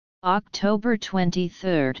October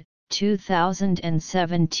 23,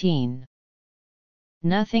 2017.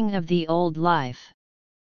 Nothing of the old life.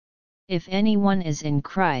 If anyone is in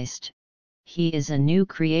Christ, he is a new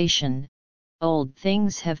creation. Old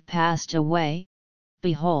things have passed away,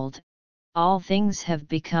 behold, all things have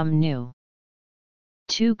become new.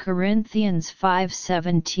 2 Corinthians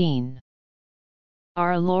 5:17.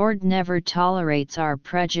 Our Lord never tolerates our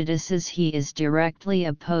prejudices. He is directly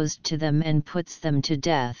opposed to them and puts them to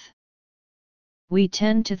death. We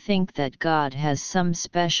tend to think that God has some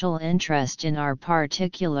special interest in our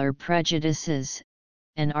particular prejudices,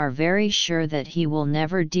 and are very sure that He will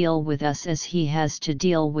never deal with us as He has to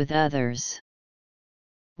deal with others.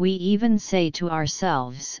 We even say to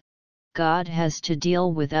ourselves, God has to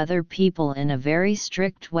deal with other people in a very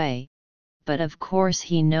strict way, but of course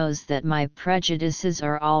He knows that my prejudices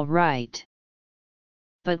are all right.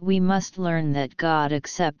 But we must learn that God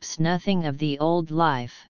accepts nothing of the old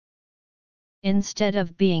life. Instead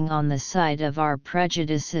of being on the side of our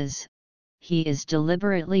prejudices, He is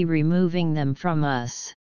deliberately removing them from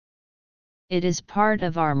us. It is part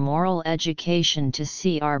of our moral education to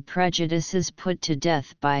see our prejudices put to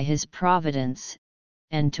death by His providence,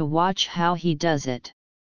 and to watch how He does it.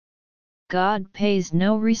 God pays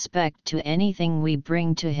no respect to anything we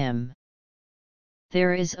bring to Him.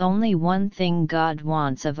 There is only one thing God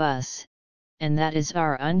wants of us, and that is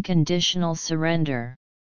our unconditional surrender.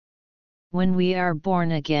 When we are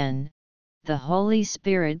born again, the Holy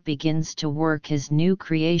Spirit begins to work His new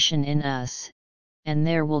creation in us, and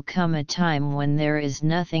there will come a time when there is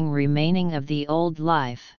nothing remaining of the old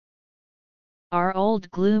life. Our old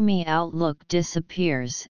gloomy outlook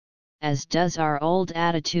disappears, as does our old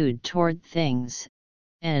attitude toward things,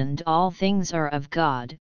 and all things are of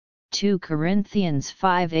God. 2 Corinthians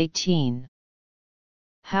 5:18.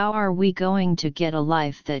 How are we going to get a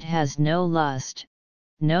life that has no lust,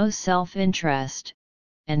 no self-interest,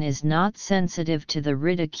 and is not sensitive to the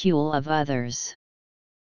ridicule of others?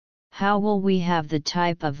 How will we have the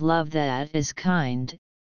type of love that is kind,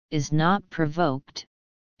 is not provoked,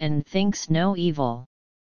 and thinks no evil?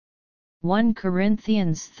 1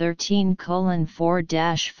 Corinthians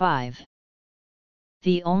 13:4-5.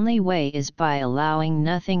 The only way is by allowing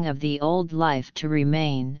nothing of the old life to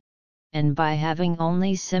remain, and by having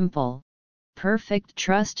only simple, perfect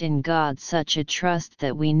trust in God, such a trust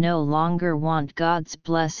that we no longer want God's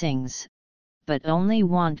blessings, but only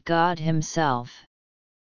want God Himself.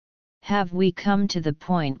 Have we come to the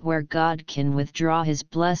point where God can withdraw His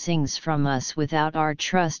blessings from us without our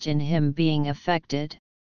trust in Him being affected?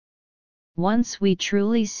 Once we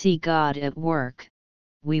truly see God at work,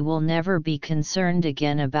 we will never be concerned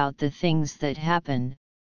again about the things that happen,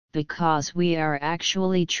 because we are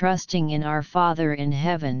actually trusting in our Father in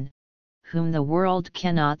heaven, whom the world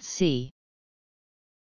cannot see.